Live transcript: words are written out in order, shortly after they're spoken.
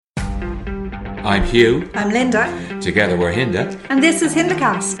I'm Hugh. I'm Linda. Together we're Hinda. And this is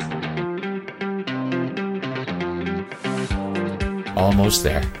Hindacast. Almost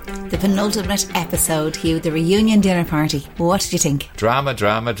there. The penultimate episode, Hugh, the reunion dinner party. What did you think? Drama.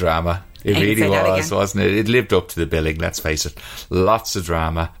 It really was, wasn't it? It lived up to the billing, let's face it. Lots of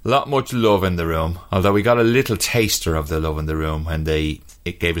drama. Much love in the room. Although we got a little taster of the love in the room when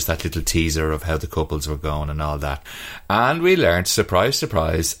it gave us that little teaser of how the couples were going and all that. And we learned, surprise,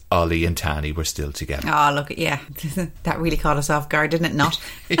 surprise, Ollie and Tanny were still together. Oh, look, yeah. That really caught us off guard, didn't it? Not.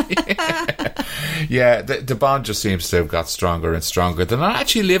 Yeah, the bond just seems to have got stronger and stronger. They're not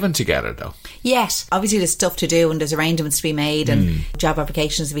actually living together, though. Yes. Obviously, there's stuff to do and there's arrangements to be made and job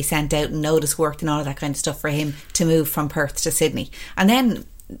applications to be sent out and notice work and all of that kind of stuff for him to move from Perth to Sydney. And then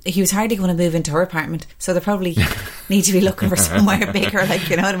he was hardly going to move into her apartment, so they probably need to be looking for somewhere bigger, like,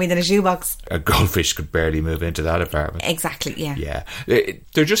 you know what I mean, than a shoebox. A goldfish could barely move into that apartment. Exactly, yeah. Yeah.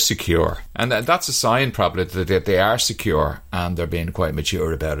 They're just secure. And that's a sign probably that they are secure and they're being quite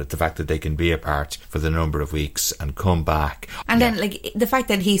mature about it. The fact that they can be apart for the number of weeks and come back. And then, like, the fact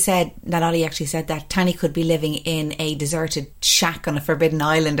that he said, that Ollie actually said that Tanny could be living in a deserted shack on a forbidden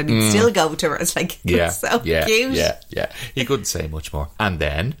island and he'd still go to her. It's like, it's so cute. Yeah. He couldn't say much more. And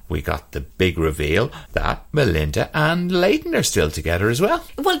then we got the big reveal that Melinda and Leighton are still together as well.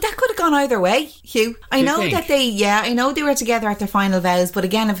 Well, that could have gone either way, Hugh. I know they were together at their final vows, but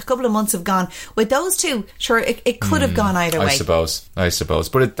again, if a couple of months have gone with those two, sure, it could have gone either way. I suppose.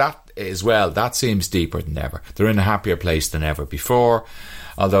 But that as well, that seems deeper than ever. They're in a happier place than ever before.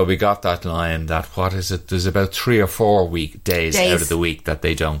 Although we got that line that, what is it, there's about 3 or 4 days out of the week that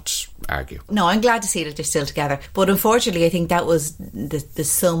they don't argue. No, I'm glad to see that they're still together. But unfortunately, I think that was the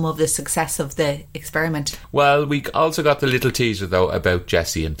sum of the success of the experiment. Well, we also got the little teaser, though, about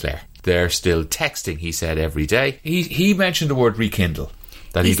Jessie and Claire. They're still texting, he said, every day. He mentioned the word rekindle.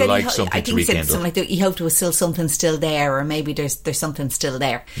 That he'd like something to rekindle. I think he said something like that. He hoped there was still something still there, or maybe there's something still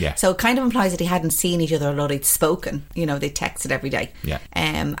there. Yeah. So it kind of implies that they hadn't seen each other, although they'd spoken. You know, they texted every day. Yeah.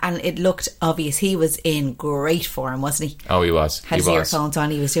 And it looked obvious. He was in great form, wasn't he? Oh, he was. Had his earphones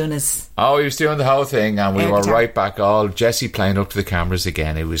on. He was doing his... Oh, he was doing the whole thing, and we were right back. All Jessie playing up to the cameras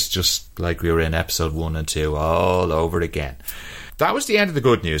again. It was just like we were in episode 1 and 2 all over again. That was the end of the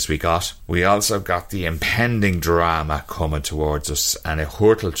good news we got. We also got the impending drama coming towards us, and it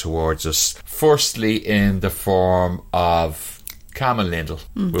hurtled towards us. Firstly, in the form of Cam and Lyndall.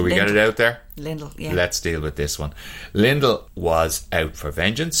 Will we get it out there? Lyndall, yeah. Let's deal with this one. Lyndall was out for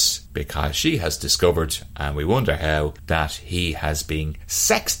vengeance because she has discovered, and we wonder how, that he has been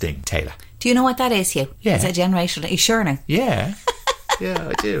sexting Taylor. Do you know what that is, Hugh? Yeah. Is that generational? Are you sure now? Yeah. Yeah,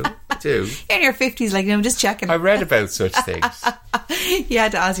 I do. You're in your 50s, like, I'm just checking. I read about such things. You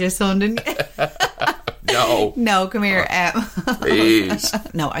had to ask your son, didn't you? No, come here. Please.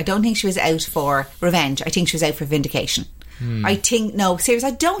 No, I don't think she was out for revenge. I think she was out for vindication. I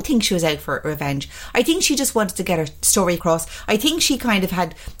don't think she was out for revenge. I think she just wanted to get her story across. I think she kind of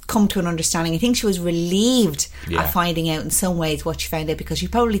had come to an understanding. I think she was relieved at finding out in some ways what she found out, because she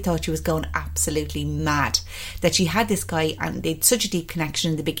probably thought she was going absolutely mad, that she had this guy and they had such a deep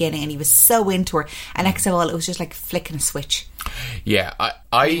connection in the beginning and he was so into her, and next of all it was just like flicking a switch. Yeah,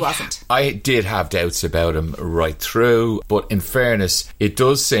 I did have doubts about him right through, but in fairness, it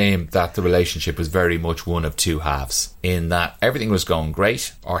does seem that the relationship was very much one of two halves, in that everything was going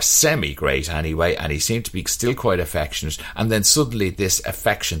great, or semi-great anyway, and he seemed to be still quite affectionate, and then suddenly this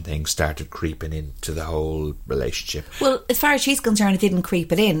affection thing started creeping into the whole relationship. Well, as far as she's concerned, it didn't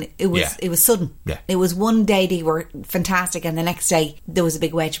creep it in. It was sudden. Yeah. It was one day they were fantastic, and the next day there was a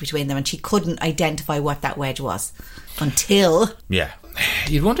big wedge between them, and she couldn't identify what that wedge was. Until... Yeah.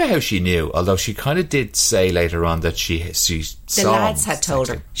 You'd wonder how she knew, although she kind of did say later on that she saw... The lads had told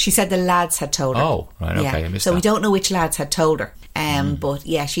her. She said the lads had told her. Oh, right, okay, I missed that. So we don't know which lads had told her. But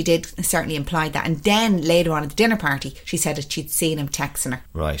yeah, she did certainly imply that. And then later on at the dinner party, she said that she'd seen him texting her.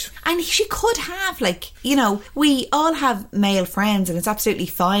 Right. And she could have, like, you know, we all have male friends and it's absolutely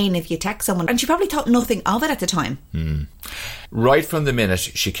fine if you text someone. And she probably thought nothing of it at the time. Right from the minute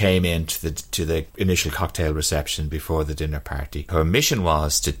she came in to the initial cocktail reception before the dinner party, her mission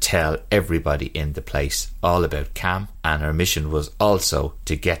was to tell everybody in the place all about Cam, and her mission was also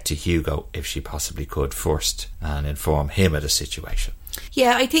to get to Hugo if she possibly could first and inform him of the situation.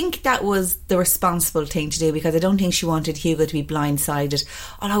 Yeah, I think that was the responsible thing to do, because I don't think she wanted Hugo to be blindsided.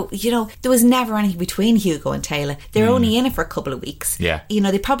 Although, you know, there was never anything between Hugo and Taylor. They're only in it for a couple of weeks. Yeah. You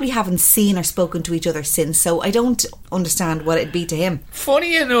know, they probably haven't seen or spoken to each other since, so I don't understand what it'd be to him.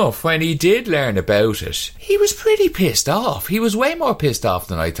 Funny enough, when he did learn about it, he was pretty pissed off. He was way more pissed off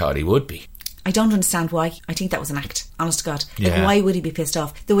than I thought he would be. I don't understand why. I think that was an act, honest to God. Like, Yeah. why would he be pissed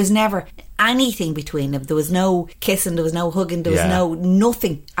off? There was never anything between them. There was no kissing, there was no hugging, there was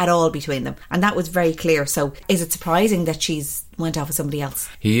nothing at all between them. And that was very clear. So is it surprising that she's went off with somebody else?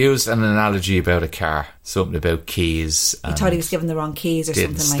 He used an analogy about a car, something about keys. He thought he was given the wrong keys or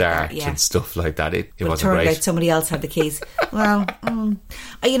something like that. Yeah. And stuff like that. It But wasn't turned right. out somebody else had the keys. Well,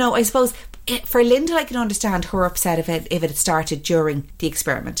 you know, I suppose for Linda, I can understand her upset if it had started during the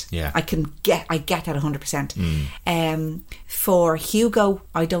experiment. Yeah. I get that 100%. For Hugo,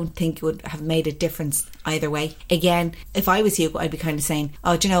 I don't think it would have made a difference either way. Again, if I was Hugo, I'd be kind of saying,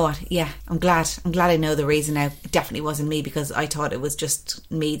 oh, do you know what? Yeah, I'm glad I know the reason now. It definitely wasn't me, because I thought it was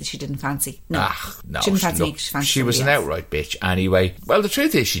just me that she didn't fancy. No, she didn't fancy me. She was an outright bitch anyway. Well, the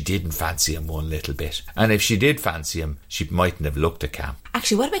truth is she didn't fancy him one little bit. And if she did fancy him, she mightn't have looked at Cam.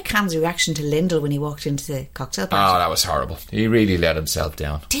 Actually, what about Cam's reaction to Lyndall when he walked into the cocktail party? Oh, that was horrible. He really let himself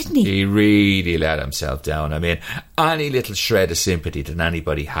down. Didn't he? He really let himself down. I mean, any little shred of sympathy that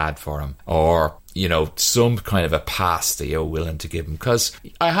anybody had for him, or, you know, some kind of a pass that you're willing to give him. Because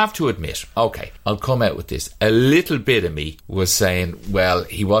I have to admit, okay, I'll come out with this. A little bit of me was saying, well,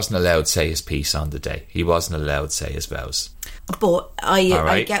 he wasn't allowed to say his piece on the day. He wasn't allowed to say his vows. But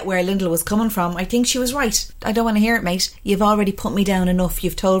I get where Lyndall was coming from. I think she was right. I don't want to hear it, mate. You've already put me down enough.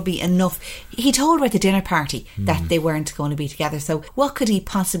 You've told me enough. He told her at the dinner party that they weren't going to be together. So what could he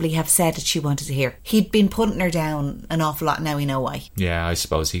possibly have said that she wanted to hear? He'd been putting her down an awful lot. Now we know why. Yeah, I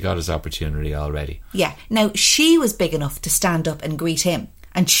suppose he got his opportunity already. Yeah. Now, she was big enough to stand up and greet him.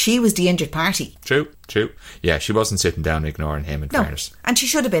 And she was the injured party. True. Yeah, she wasn't sitting down and ignoring him, in fairness. And she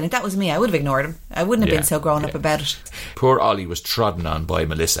should have been. If that was me, I would have ignored him. I wouldn't have been so grown up about it. Poor Ollie was trodden on by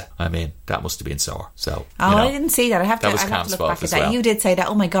Melissa. I mean, that must have been sore. So, I didn't see that. I'd have to Cam's look fault back at as that. well. You did say that.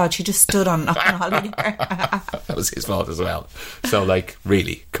 Oh my God, she just stood on Ollie. That was his fault as well. So, like,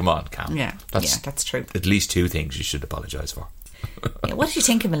 really, come on, Cam. Yeah, that's true. At least two things you should apologise for. Yeah, what did you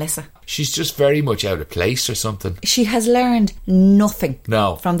think of Melissa? She's just very much out of place or something. She has learned nothing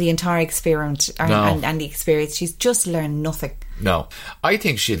No. from the entire experiment and the experience. She's just learned nothing. No. I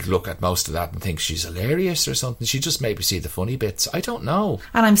think she'd look at most of that and think she's hilarious or something. She'd just maybe see the funny bits. I don't know.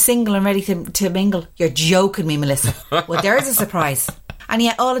 And I'm single and ready to mingle. You're joking me, Melissa. Well, there's a surprise. And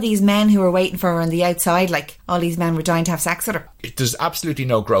yet all of these men who were waiting for her on the outside, like all these men were dying to have sex with her. There's absolutely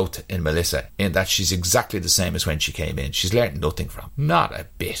no growth in Melissa, in that she's exactly the same as when she came in. She's learned nothing from. Not a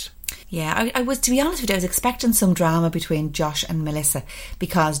bit. Yeah, I was, to be honest with you, I was expecting some drama between Josh and Melissa,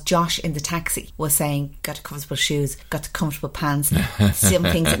 because Josh in the taxi was saying, got the comfortable shoes, got the comfortable pants, some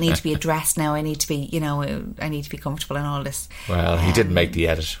things that need to be addressed now. I need to be, I need to be comfortable in all this. Well, he didn't make the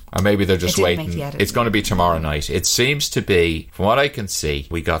edit. Or maybe they're just waiting. It's going to be tomorrow night. It seems to be, from what I can see,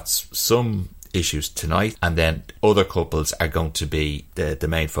 we got some issues tonight, and then other couples are going to be the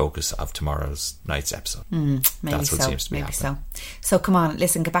main focus of tomorrow's night's episode. That's what seems to be happening. So come on,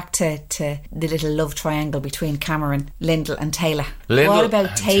 listen, go back to the little love triangle between Cameron, Lyndall and Taylor. What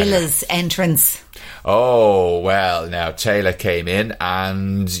about Taylor's entrance? Oh, well, now Taylor came in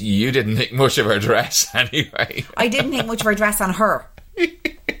and you didn't think much of her dress anyway. I didn't think much of her dress on her.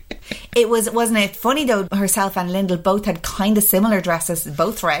 It wasn't it funny though, herself and Lyndall both had kind of similar dresses,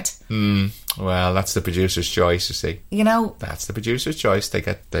 both red. Well, that's the producer's choice, you see. That's the producer's choice.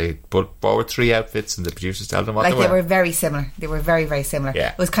 They put forward 3 outfits and the producers tell them what they wear. They were very similar. They were very, very similar.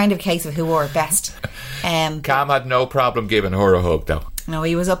 Yeah. It was kind of a case of who wore it best. Cam had no problem giving her a hug though. No,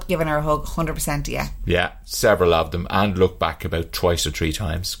 he was up giving her a hug, 100%, yeah. Yeah, several of them, and looked back about twice or 3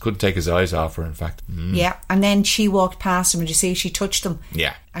 times. Couldn't take his eyes off her, in fact. Yeah, and then she walked past him, and you see she touched him.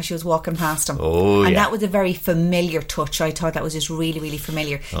 Yeah. As she was walking past him. Oh, and that was a very familiar touch. I thought that was just really, really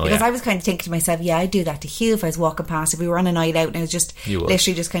familiar. Because I was kind of thinking to myself, yeah, I'd do that to Hugh if I was walking past. If we were on a night out and I was just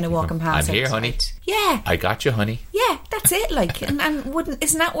literally just kind of walking past I'm here, honey. Yeah. I got you, honey. Yeah, that's it. Like, and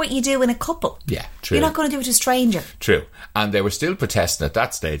isn't that what you do in a couple? Yeah, true. You're not going to do it to a stranger. True. And they were still protesting at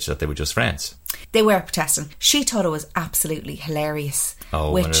that stage that they were just friends. They were protesting. She thought it was absolutely hilarious.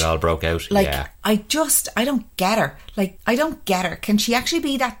 Oh, when it all broke out. Yeah. I don't get her. I don't get her. Can she actually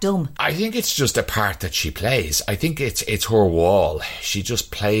be that dumb? I think it's just a part that she plays. I think it's her wall. She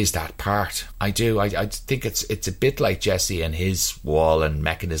just plays that part. I do. I think it's a bit like Jesse and his wall and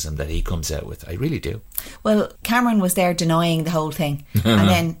mechanism that he comes out with. I really do. Well, Cameron was there denying the whole thing. And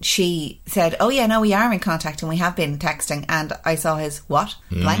then she said, oh yeah, no, we are in contact and we have been texting. And I saw his what?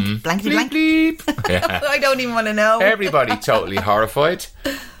 Blank, blankety blank. Bleep, bleep. Yeah. I don't even want to know. Everybody totally horrified.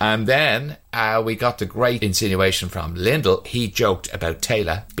 And then we got the great insinuation from Lyndall. He joked about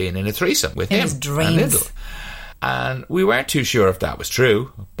Taylor being in a threesome with him. His dreams. And Lyndall. And we weren't too sure if that was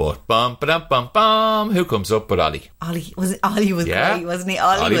true. But bum, who comes up but Ollie? Ollie was great, wasn't he?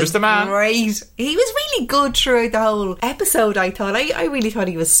 Ollie was the man. Great. He was really good throughout the whole episode, I thought. I really thought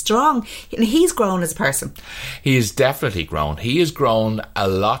he was strong. And he's grown as a person. He has definitely grown. He has grown a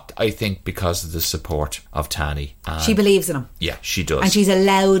lot, I think, because of the support of Tanny. She believes in him. Yeah, she does. And she's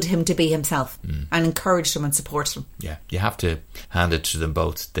allowed him to be himself and encouraged him and supported him. Yeah, you have to hand it to them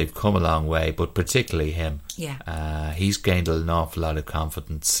both. They've come a long way, but particularly him. Yeah. He's gained an awful lot of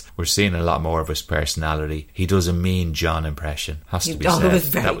confidence. We're seeing a lot more of his personality. He does a mean John impression. Has to be said.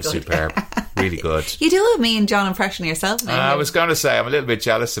 That was superb. Really good. You do a mean John impression yourself now. I was going to say, I'm a little bit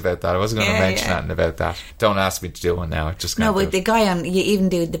jealous about that. I wasn't going to mention anything about that. Don't ask me to do one now. I just can't. No, but the guy on, you even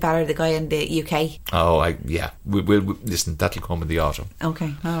do the better, the guy in the UK. Oh, we'll listen, that'll come in the autumn.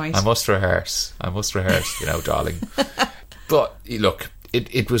 Okay, alright. I must rehearse, darling. But look,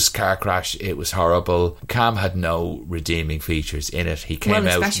 it was car crash. It was horrible. Cam had no redeeming features in it. He came out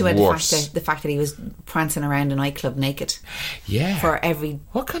especially worse. With the fact that he was prancing around a nightclub naked. Yeah.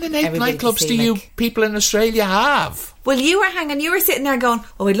 What kind of nightclubs do you people in Australia have? Well, you were sitting there going,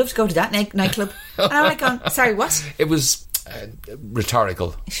 oh, I'd love to go to that nightclub. And I'm like going, sorry, what? It was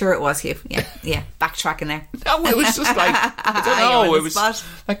rhetorical. Sure it was, Hugh. Yeah. Backtracking there. No, it was just like, I don't know. It was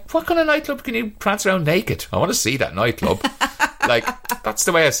like, what kind of nightclub can you prance around naked? I want to see that nightclub. Like, that's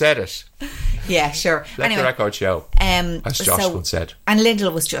the way I said it. Yeah, sure. Let the record show. As Josh once said. And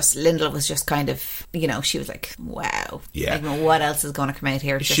Lyndall was just kind of, she was like, wow. Yeah. Like, what else is going to come out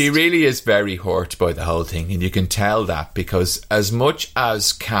here? She really is very hurt by the whole thing. And you can tell that because as much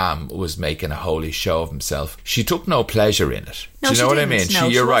as Cam was making a holy show of himself, she took no pleasure in it. No, do you know what I mean? No,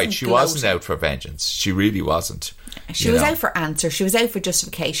 you're right. She wasn't out for vengeance. She really wasn't. She was out for answer. She was out for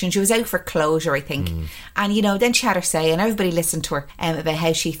justification. She was out for closure, I think. And, then she had her say and everybody listened to her about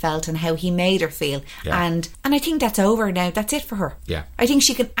how she felt and how he made her feel. Yeah. And I think that's over now. That's it for her. Yeah. I think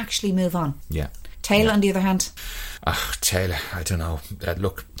she can actually move on. Yeah. Taylor, on the other hand. Taylor, I don't know.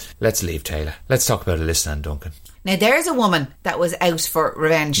 Look, let's leave Taylor. Let's talk about Alyssa and Duncan. Now, there's a woman that was out for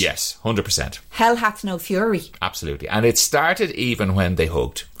revenge. Yes, 100%. Hell hath no fury. Absolutely. And it started even when they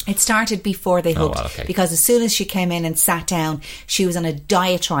hugged. It started before they hugged. Okay. Because as soon as she came in and sat down, she was on a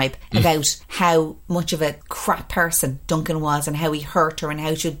diatribe about how much of a crap person Duncan was and how he hurt her and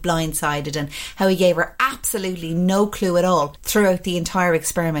how she was blindsided and how he gave her absolutely no clue at all throughout the entire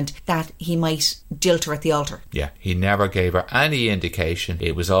experiment that he might jilt her at the altar. Yeah, he never gave her any indication.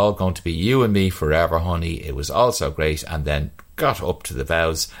 It was all going to be you and me forever, honey. It was all so great. And then got up to the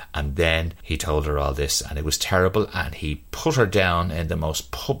vows and then he told her all this and it was terrible and he put her down in the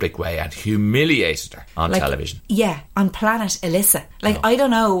most public way and humiliated her on television. Yeah, on Planet Alyssa. I don't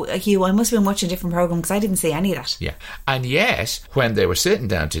know, Hugh, I must have been watching a different programme because I didn't see any of that. Yeah, and yet when they were sitting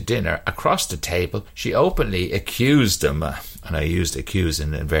down to dinner across the table she openly accused him, and I used accuse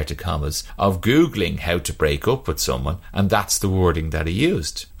in inverted commas, of Googling how to break up with someone, and that's the wording that he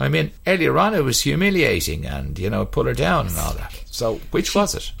used. I mean, earlier on it was humiliating and, put her down and all that. So, which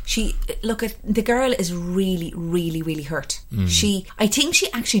was it? The girl is really, really, really hurt. I think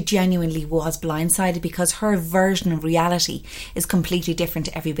she actually genuinely was blindsided because her version of reality is completely different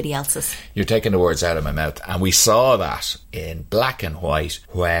to everybody else's. You're taking the words out of my mouth. And we saw that in black and white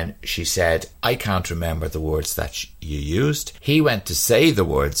when she said, I can't remember the words that you used. He went to say the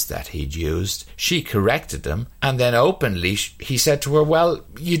words that he'd used. She corrected them. And then openly he said to her, well,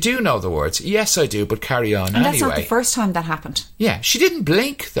 you do know the words. Yes, I do, but carry on anyway. And that's not the first time that happened. Yeah, she didn't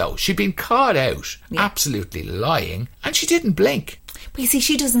blink though. She'd been caught out, absolutely lying, and she didn't blink. But you see,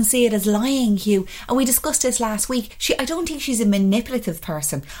 she doesn't see it as lying, Hugh. And we discussed this last week. I don't think she's a manipulative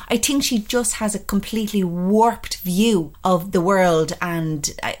person. I think she just has a completely warped view of the world and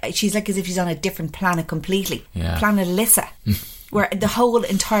she's like as if she's on a different planet completely. Yeah. Planet Alyssa. Where the whole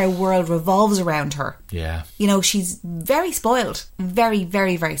entire world revolves around her. Yeah. She's very spoiled. Very,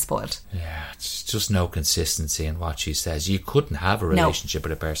 very, very spoiled. Yeah, it's just no consistency in what she says. You couldn't have a relationship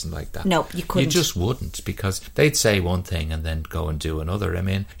with a person like that. No, you couldn't. You just wouldn't, because they'd say one thing and then go and do another. I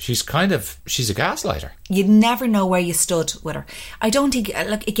mean, she's a gaslighter. You'd never know where you stood with her. I don't think,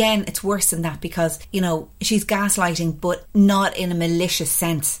 again, it's worse than that because, she's gaslighting, but not in a malicious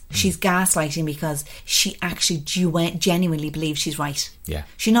sense. She's gaslighting because she actually genuinely believes she's right. Yeah.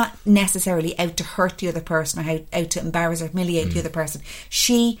 She's not necessarily out to hurt the other person or out to embarrass or humiliate the other person.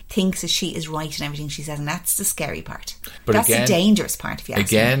 She thinks that she is right in everything she says, and that's the scary part. But that's the dangerous part, if you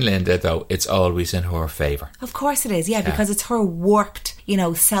ask me. Again, Linda, though, it's always in her favour. Of course it is, yeah, because it's her warped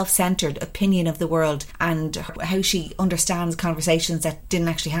self-centred opinion of the world, and how she understands conversations that didn't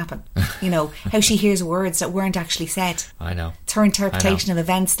actually happen. How she hears words that weren't actually said. I know. It's her interpretation of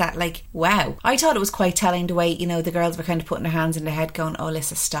events that, like, wow. I thought it was quite telling the way, the girls were kind of putting their hands in their head going, oh,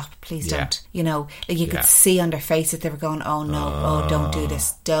 Lisa, stop, please don't. You could see on their face that they were going, oh no, don't do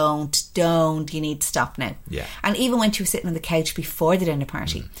this, don't, you need to stop now. Yeah. And even when she was sitting on the couch before the dinner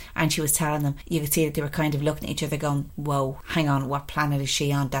party and she was telling them, you could see that they were kind of looking at each other going, whoa, hang on, what planet is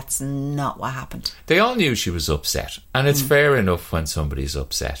she on? That's not what happened. They all knew she was upset, and it's fair enough when somebody's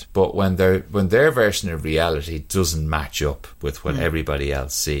upset, but when their version of reality doesn't match up with what everybody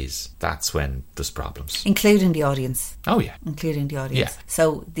else sees, that's when there's problems. Including the audience. Oh yeah. Including the audience. Yeah.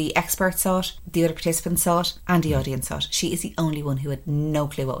 So the experts saw it, the other participants saw it, and the audience saw it. She is the only one who had no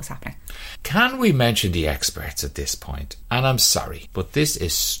clue what was happening. Can we mention the experts at this point? And I'm sorry, but this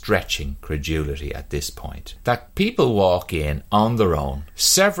is stretching credulity at this point. That people walk in on their own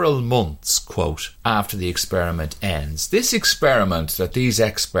several months, quote, after the experiment ends. This experiment that these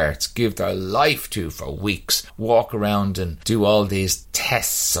experts give their life to for weeks, walk around and do all these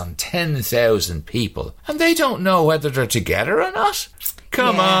tests on 10,000 people, and they don't know whether they're together or not?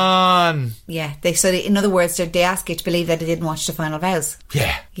 Come on. Yeah. In other words, they ask you to believe that they didn't watch the final vows.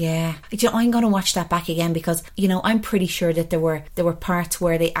 Yeah. Yeah. I'm going to watch that back again because, I'm pretty sure that there were parts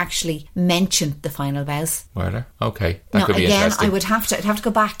where they actually mentioned the final vows. Were there? Okay. That could be again, interesting. I'd have to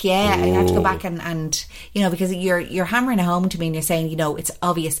go back. Yeah. I'd have to go back and because you're hammering it home to me and you're saying, it's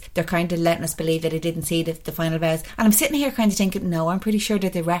obvious. They're kind of letting us believe that they didn't see the final vows. And I'm sitting here kind of thinking, no, I'm pretty sure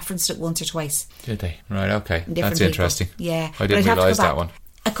that they referenced it once or twice. Did they? Right, okay. That's interesting. Yeah. I didn't realise that one.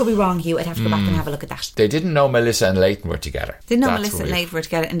 I could be wrong, Hugh. I'd have to go back and have a look at that. They didn't know Melissa and Leighton were together. They didn't know Melissa and Leighton were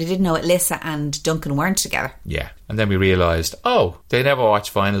together, and they didn't know Alyssa and Duncan weren't together. Yeah. And then we realised, they never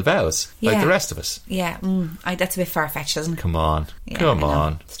watched Final Vows, like the rest of us. Yeah. That's a bit far-fetched, isn't it? Come on. Yeah, Come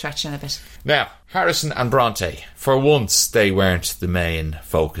on. Stretching a bit. Now, Harrison and Bronte, for once they weren't the main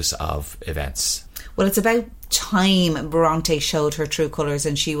focus of events. Well, it's about time Bronte showed her true colours,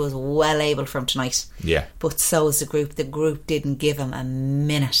 and she was well able from tonight. Yeah. But so is the group. The group didn't give him a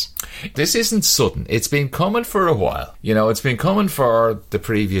minute. This isn't sudden. It's been coming for a while. It's been coming for the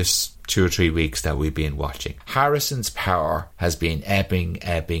previous 2 or 3 weeks that we've been watching. Harrison's power has been ebbing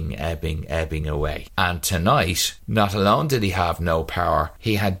away. And tonight, not alone did he have no power,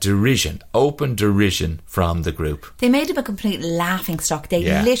 he had derision, open derision from the group. They made him a complete laughing stock. They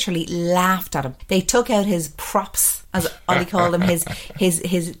literally laughed at him. They took out his props, as Ollie called them,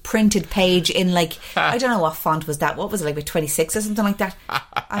 his printed page in I don't know what font was that. What was it, with 26 or something like that?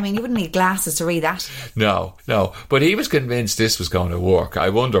 I mean, you wouldn't need glasses to read that. No. But he was convinced this was going to work. I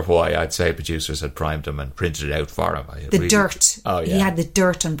wonder why. I'd say producers had primed him and printed it out for him. Dirt. Oh, yeah. He had the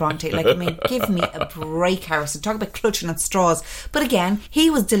dirt on Bronte. Give me a break, Harrison. Talk about clutching at straws. But again, he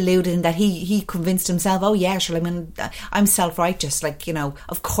was deluded in that he convinced himself, I'm self-righteous.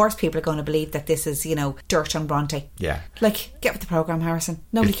 Of course people are going to believe that this is, dirt on Bronte. Yeah. Get with the programme, Harrison.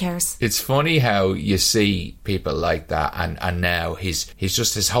 Nobody cares. It's funny how you see people like that, and now he's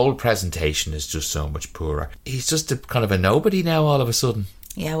just, his whole presentation is just so much poorer. He's just kind of a nobody now all of a sudden.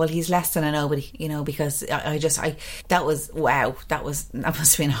 Yeah, well, he's less than a nobody, because that was, wow, that must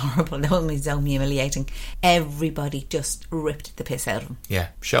have been horrible. That was so humiliating. Everybody just ripped the piss out of him. Yeah,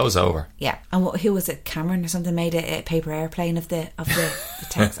 show's over. Yeah, and who was it? Cameron or something made a paper airplane of the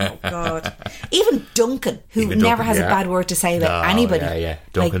text. Oh God! Even Duncan, who never has a bad word to say about anybody. Yeah.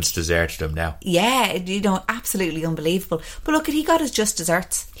 Duncan's deserted him now. Yeah, absolutely unbelievable. But look, he got his just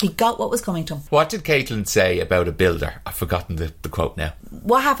desserts. He got what was coming to him. What did Caitlin say about a builder? I've forgotten the quote now.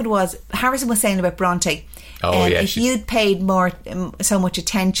 What happened was, Harrison was saying about Bronte, if you'd paid so much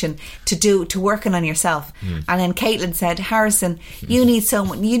attention to working on yourself, and then Caitlin said, Harrison, you need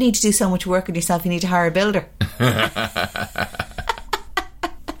to do so much work on yourself, you need to hire a builder.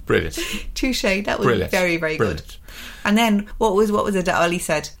 Brilliant. Touche. That was very, very good. And then what was it that Ollie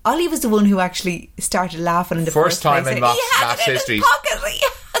said? Ollie was the one who actually started laughing in the first time place. in maths history. He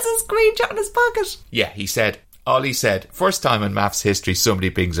has a screenshot in his pocket. Yeah, he said, Ollie said, first time in maths history somebody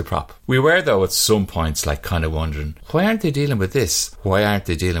brings a prop. We were, though, at some points kind of wondering, why aren't they dealing with this? Why aren't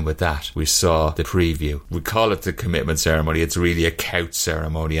they dealing with that? We saw the preview. We call it the commitment ceremony. It's really a couch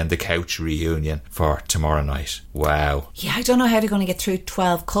ceremony and the couch reunion for tomorrow night. Wow. Yeah, I don't know how they're going to get through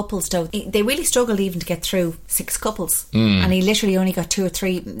 12 couples, though. They really struggled even to get through 6 couples. And he literally only got 2 or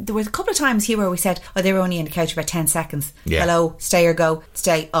 3. There was a couple of times here where we said, they were only in the couch about 10 seconds. Yeah. Hello, stay or go.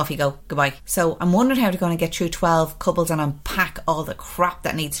 Stay, off you go. Goodbye. So I'm wondering how they're going to get through 12 12 couples and unpack all the crap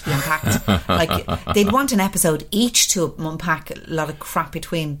that needs to be unpacked. Like, they'd want an episode each to unpack a lot of crap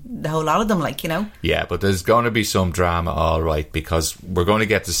between the whole lot of them, like, you know. Yeah, but there's going to be some drama, all right, because we're going to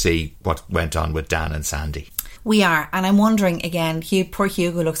get to see what went on with Dan and Sandy. We are, and I'm wondering again, poor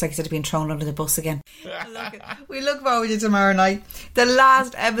Hugo looks like he's been thrown under the bus again. We look forward to tomorrow night, the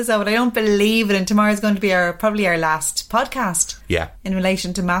last episode. I don't believe it, and tomorrow's going to be probably our last podcast. Yeah. In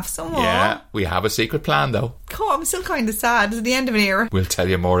relation to maths. Aww. Yeah, we have a secret plan though. Oh, I'm still kind of sad. It's the end of an era. We'll tell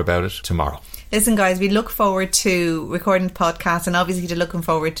you more about it tomorrow. Listen, guys, we look forward to recording the podcast and obviously to looking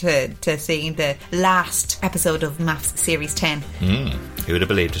forward to seeing the last episode of Maths Series 10. Who would have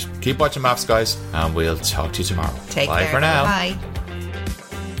believed it? Keep watching Maths, guys, and we'll talk to you tomorrow. Bye for now. Bye.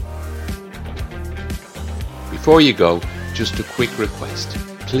 Before you go, just a quick request.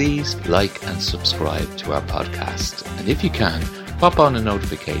 Please like and subscribe to our podcast. And if you can, pop on a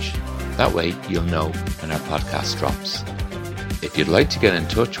notification. That way you'll know when our podcast drops. If you'd like to get in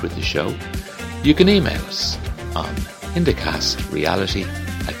touch with the show, you can email us on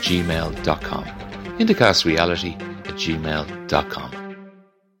indicastreality@gmail.com. indicastreality@gmail.com.